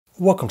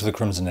Welcome to the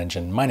Crimson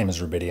Engine. My name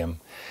is Rubidium.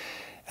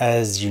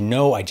 As you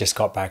know, I just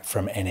got back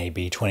from NAB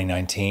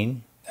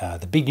 2019.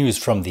 The big news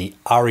from the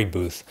ARRI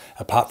booth,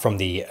 apart from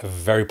the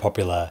very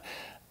popular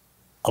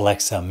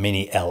Alexa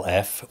Mini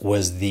LF,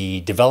 was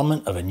the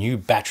development of a new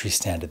battery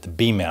standard, the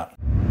B-mount.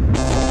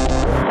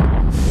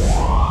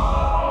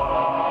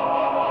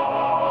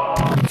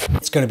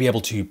 It's going to be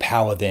able to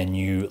power their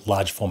new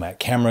large format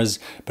cameras,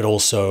 but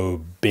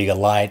also bigger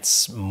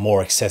lights,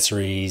 more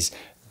accessories,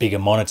 bigger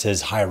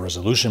monitors, higher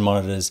resolution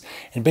monitors,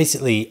 and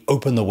basically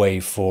open the way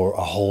for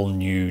a whole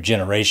new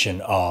generation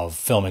of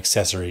film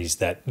accessories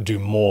that do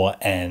more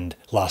and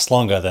last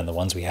longer than the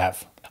ones we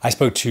have. I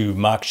spoke to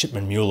Mark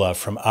Shipman-Mueller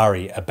from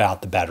ARRI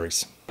about the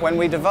batteries. When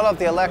we developed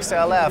the Alexa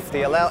LF,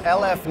 the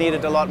LF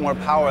needed a lot more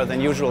power than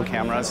usual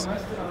cameras,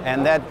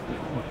 and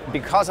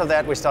because of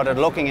that we started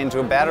looking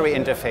into battery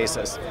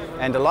interfaces.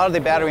 And a lot of the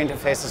battery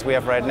interfaces we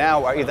have right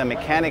now are either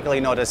mechanically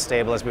not as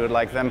stable as we would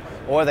like them,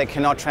 or they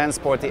cannot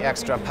transport the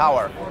extra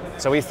power.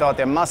 So we thought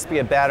there must be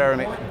a better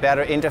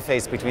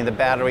interface between the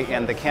battery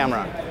and the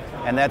camera.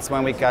 And that's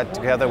when we got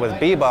together with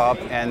bebob,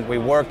 and we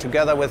worked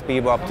together with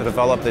bebob to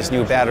develop this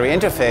new battery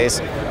interface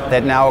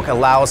that now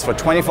allows for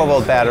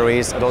 24-volt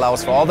batteries. It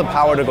allows for all the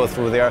power to go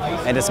through there,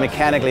 and it's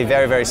mechanically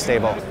very, very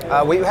stable.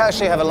 We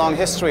actually have a long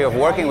history of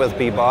working with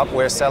bebob.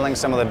 We're selling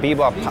some of the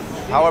bebob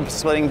power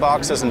splitting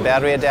boxes and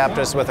battery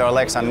adapters with our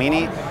Alexa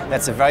Mini.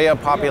 That's a very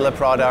popular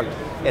product.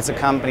 It's a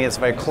company that's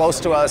very close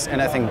to us, and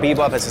I think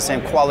bebob has the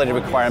same quality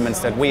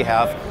requirements that we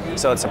have,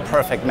 so it's a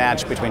perfect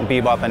match between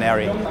bebob and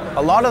ARRI.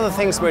 A lot of the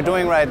things we're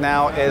doing right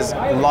now is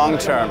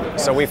long-term.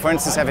 So we, for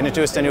instance, have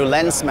introduced a new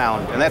lens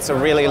mount, and that's a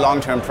really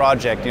long-term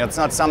project. It's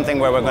not something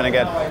where we're going to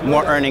get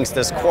more earnings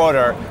this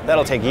quarter.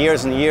 That'll take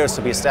years and years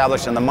to be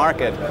established in the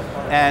market.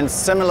 And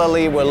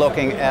similarly, we're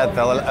looking at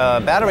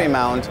the battery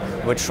mount.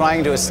 We're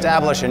trying to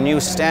establish a new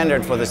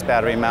standard for this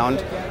battery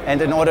mount,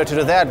 and in order to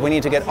do that, we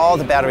need to get all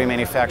the battery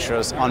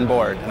manufacturers on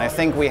board. And I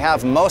think we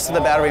have most of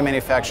the battery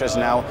manufacturers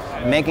now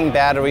making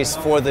batteries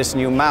for this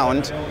new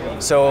mount.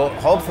 So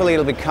hopefully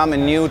it'll become a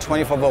new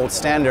 24-volt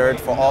standard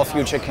for all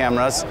future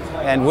cameras.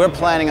 And we're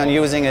planning on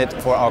using it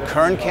for our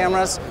current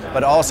cameras,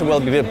 but also we'll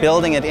be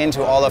building it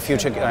into all our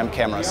future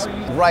cameras.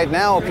 Right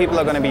now, people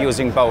are going to be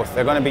using both.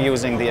 They're going to be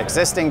using the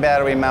existing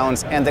battery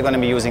mounts, and they're going to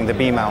be using the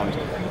B-mount.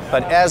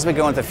 But as we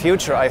go into the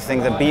future, I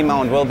think the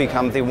B-mount will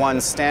become the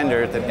one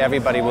standard that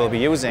everybody will be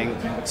using.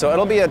 So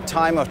it'll be a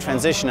time of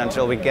transition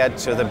until we get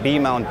to the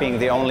B-mount being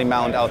the only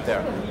mount out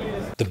there.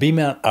 The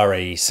B-mount are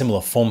a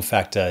similar form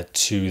factor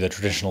to the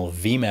traditional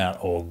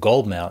V-mount or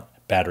gold mount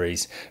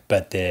batteries,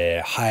 but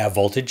they're higher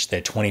voltage,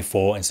 they're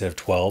 24 instead of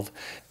 12.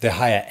 They're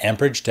higher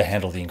amperage to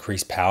handle the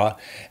increased power,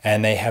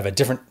 and they have a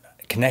different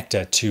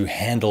connector to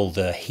handle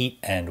the heat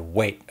and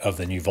weight of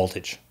the new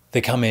voltage. They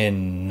come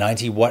in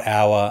 90 watt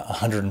hour,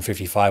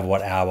 155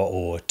 watt hour,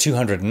 or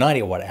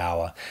 290 watt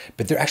hour,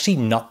 but they're actually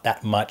not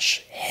that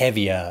much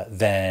heavier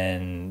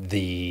than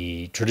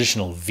the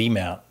traditional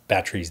V-mount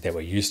batteries that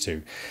we're used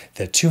to.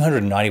 The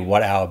 290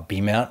 watt hour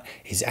B-mount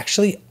is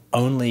actually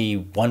only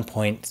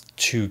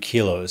 1.2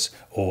 kilos,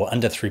 or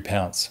under 3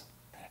 pounds.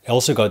 I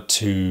also got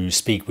to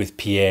speak with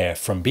Pierre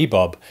from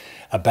bebob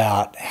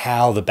about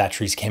how the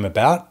batteries came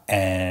about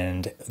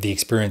and the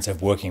experience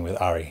of working with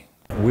ARRI.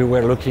 We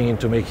were looking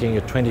into making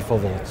a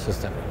 24-volt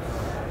system.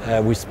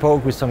 We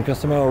spoke with some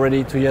customer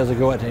already 2 years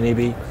ago at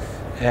NAB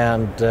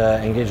and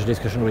engaged a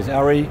discussion with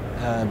ARRI.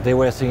 They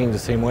were thinking the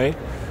same way.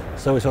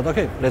 So we thought,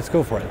 okay, let's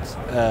go for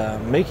it.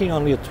 Making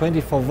only a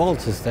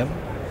 24-volt system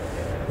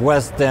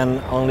was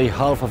then only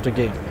half of the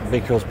game,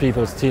 because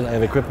people still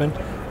have equipment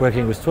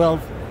working with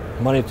 12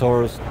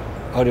 monitors,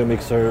 audio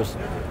mixers,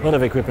 a lot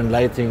of equipment,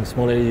 lighting,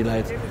 small LED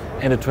lights,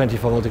 and a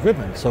 24-volt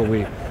equipment. So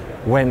we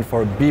went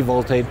for a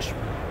B-voltage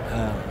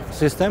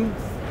system.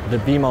 The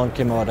B-mount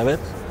came out of it.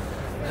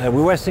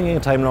 We were thinking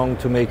time long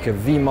to make a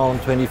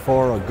V-mount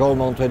 24 or gold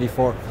mount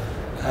 24,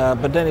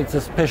 but then it's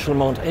a special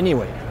mount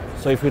anyway.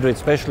 So if we do it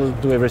special,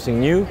 do everything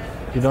new,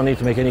 you don't need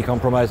to make any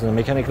compromise on the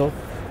mechanical.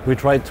 We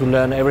tried to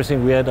learn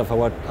everything we had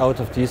out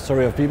of the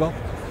history of bebob.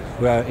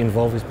 We are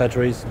involved with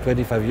batteries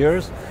 25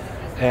 years,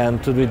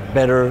 and to do it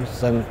better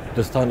than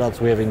the standards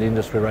we have in the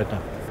industry right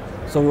now.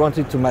 So we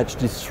wanted to match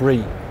these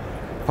 3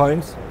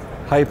 points: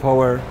 high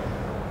power,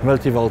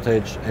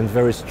 multi-voltage, and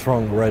very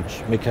strong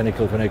wedge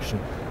mechanical connection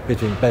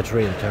between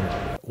battery and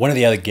camera. One of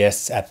the other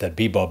guests at the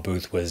bebob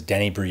booth was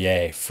Danny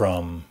Bruyere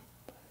from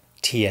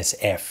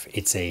TSF.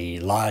 It's a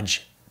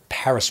large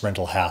Paris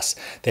rental house.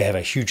 They have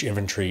a huge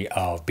inventory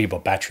of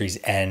bebob batteries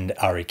and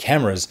ARRI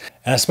cameras.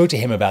 And I spoke to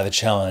him about the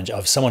challenge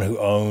of someone who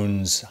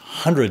owns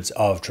hundreds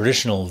of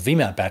traditional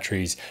V-mount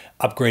batteries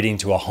upgrading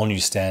to a whole new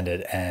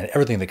standard and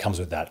everything that comes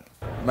with that.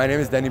 My name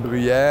is Danny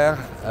Bruyere.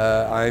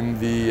 I'm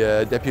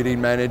the Deputy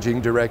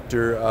Managing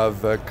Director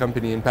of a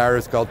company in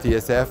Paris called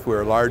TSF.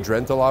 We're large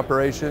rental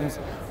operations.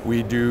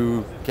 We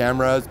do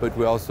cameras, but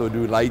we also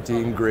do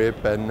lighting,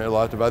 grip, and a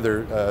lot of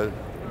other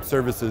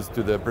services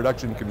to the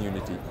production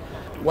community.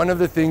 One of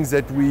the things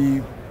that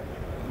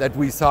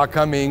we saw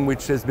coming,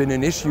 which has been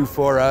an issue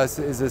for us,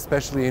 is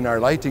especially in our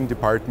lighting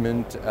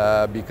department,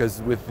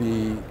 because with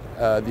the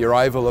the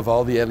arrival of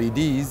all the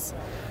LEDs,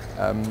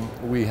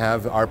 we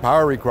have our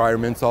power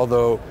requirements,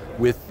 although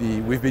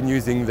we've been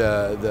using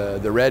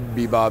the red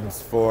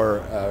bebobs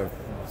for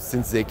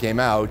since they came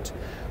out,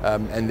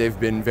 and we've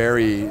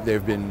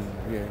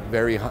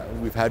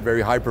had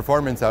very high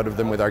performance out of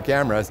them with our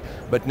cameras.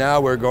 But now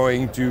we're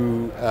going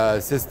to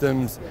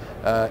systems,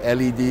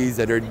 LEDs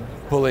that are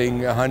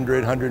pulling 100,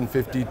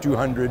 150,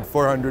 200,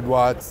 400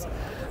 watts.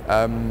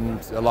 A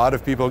lot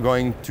of people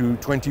going to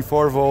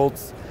 24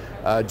 volts.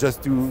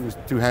 Just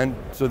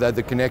so that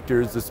the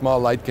connectors, the small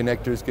light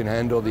connectors, can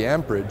handle the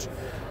amperage.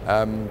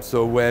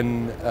 So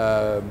when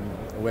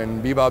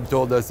Bebob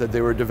told us that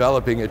they were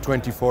developing a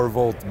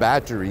 24-volt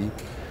battery,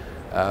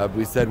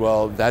 we said,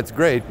 well, that's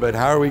great, but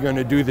how are we going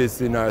to do this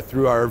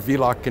through our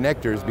V-lock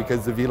connectors,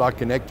 because the V-lock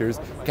connectors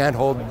can't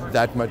hold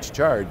that much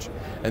charge.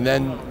 And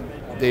then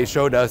they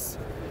showed us,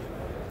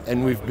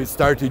 and we've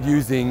started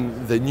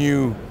using the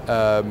new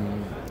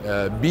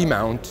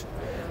B-mount,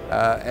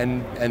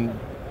 and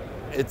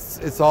it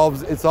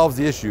solves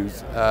the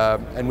issues,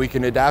 and we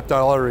can adapt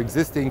all our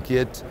existing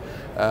kit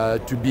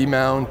to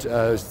B-mount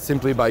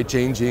simply by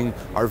changing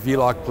our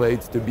V-lock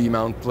plates to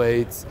B-mount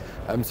plates.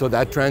 So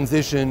that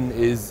transition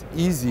is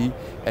easy,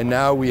 and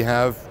now we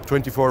have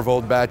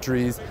 24-volt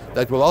batteries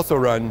that will also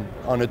run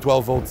on a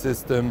 12-volt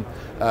system.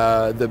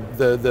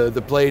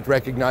 The plate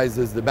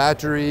recognizes the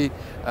battery,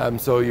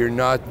 so you're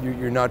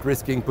not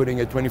risking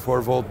putting a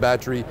 24-volt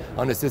battery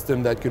on a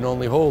system that can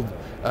only hold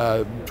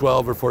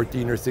 12 or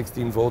 14 or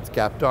 16 volts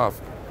capped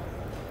off.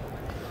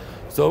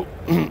 So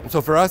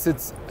for us,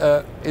 it's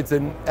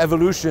an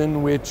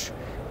evolution which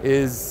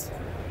is,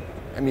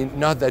 I mean,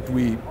 not that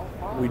we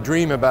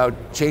dream about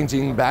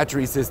changing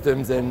battery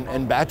systems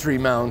and battery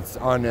mounts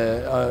on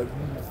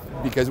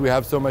because we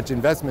have so much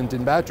investment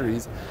in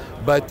batteries,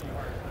 but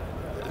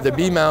the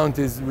B-mount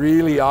is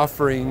really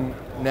offering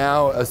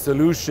now a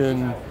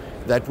solution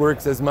that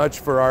works as much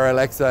for our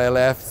Alexa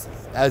LFs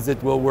as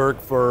it will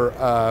work for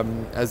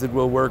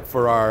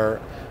our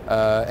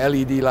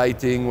LED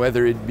lighting,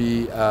 whether it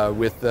be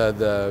with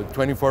the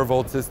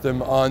 24-volt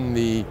system on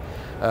the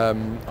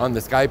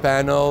sky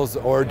panels,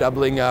 or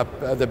doubling up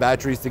the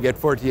batteries to get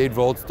 48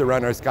 volts to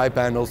run our sky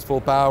panels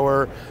full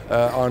power,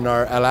 on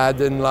our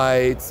Aladdin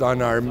lights,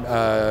 on our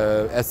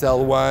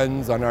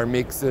SL1s, on our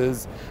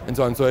mixes, and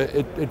so on. So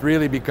it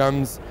really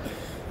becomes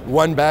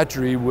one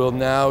battery will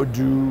now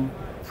do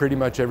pretty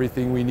much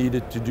everything we need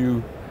it to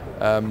do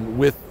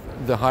with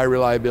the high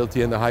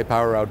reliability and the high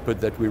power output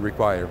that we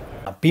require.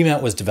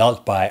 B-mount was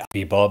developed by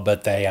bebob,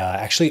 but they are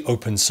actually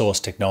open source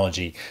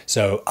technology.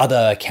 So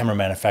other camera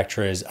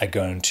manufacturers are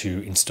going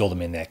to install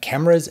them in their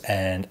cameras,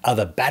 and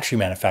other battery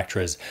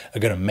manufacturers are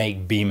going to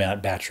make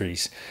B-mount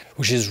batteries,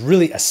 which is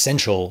really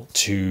essential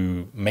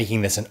to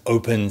making this an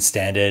open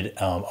standard,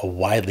 a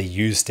widely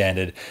used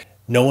standard.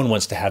 No one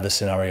wants to have the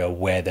scenario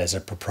where there's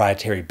a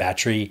proprietary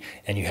battery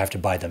and you have to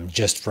buy them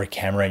just for a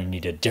camera, and you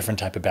need a different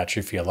type of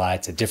battery for your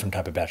lights, a different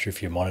type of battery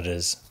for your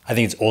monitors. I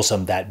think it's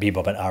awesome that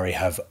bebob and ARRI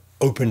have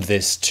opened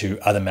this to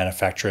other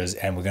manufacturers,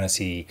 and we're going to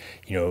see,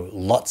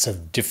 lots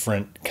of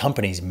different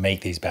companies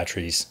make these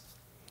batteries,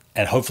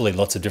 and hopefully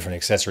lots of different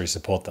accessories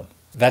support them.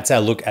 That's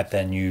our look at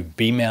the new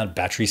B-mount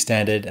battery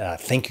standard.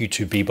 Thank you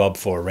to Bebob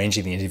for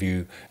arranging the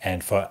interview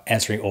and for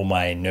answering all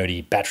my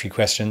nerdy battery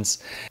questions.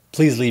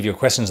 Please leave your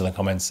questions in the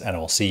comments, and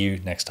I'll see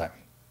you next time.